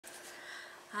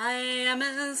I am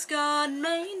as God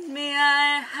made me,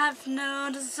 I have no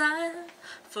desire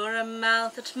for a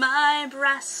mouth at my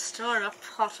breast or a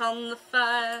pot on the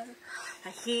fire. I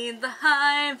heed the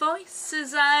high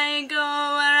voices, I go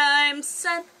where I'm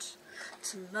sent,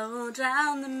 to mow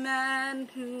down the men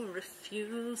who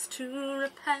refuse to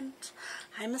repent.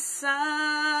 I'm a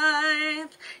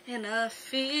scythe in a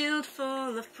field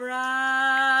full of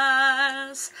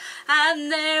briars,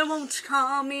 and they won't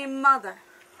call me mother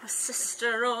or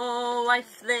sister or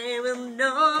wife. They will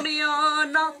know me or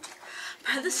not.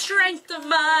 By the strength of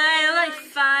my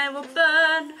life I will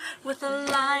burn with a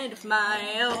light of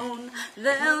my own.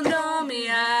 They'll know me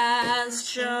as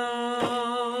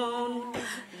Joan.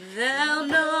 They'll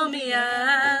know me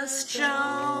as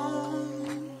Joan.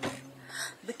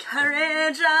 The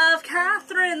courage of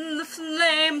Catherine, the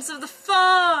flames of the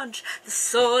forge, the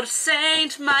sword of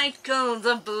Saint Michael,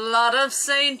 the blood of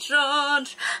Saint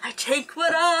George. I take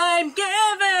what I'm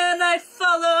given, I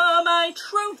follow my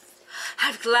truth.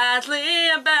 I've gladly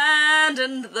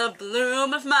abandoned the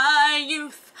bloom of my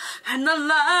youth, and the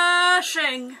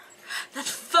lashing that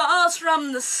falls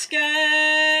from the scourge.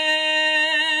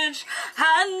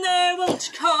 And they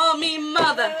won't call me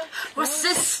mother or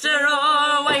sister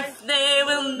or wife. They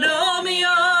will know me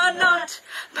or not.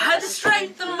 By the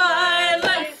strength of my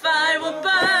life I will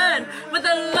burn with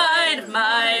a light of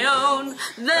my own.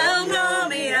 They'll know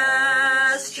me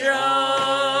as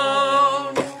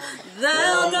Joan.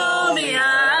 They'll know me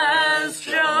as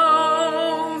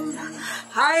Joan.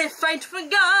 I fight for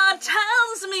God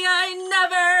tells me I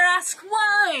never ask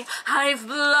why. I've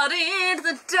bloodied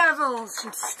the devils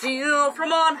who steal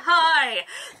from on high.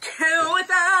 Kill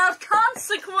without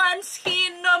consequence,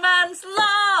 heed no man's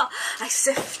law. I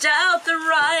sift out the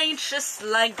righteous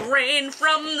like grain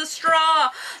from the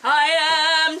straw. I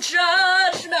am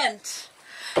judgment,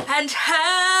 and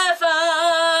heaven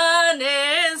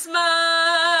is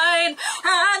mine.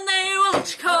 And they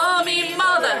won't call me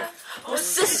mother or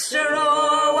sister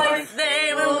or wife.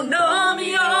 They will know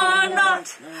me or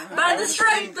not. By the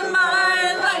strength of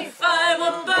my life I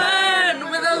will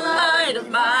burn with a light of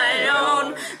my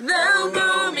own. They'll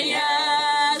know me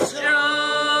as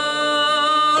Joan.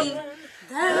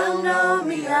 They'll know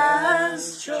me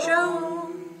as Joan.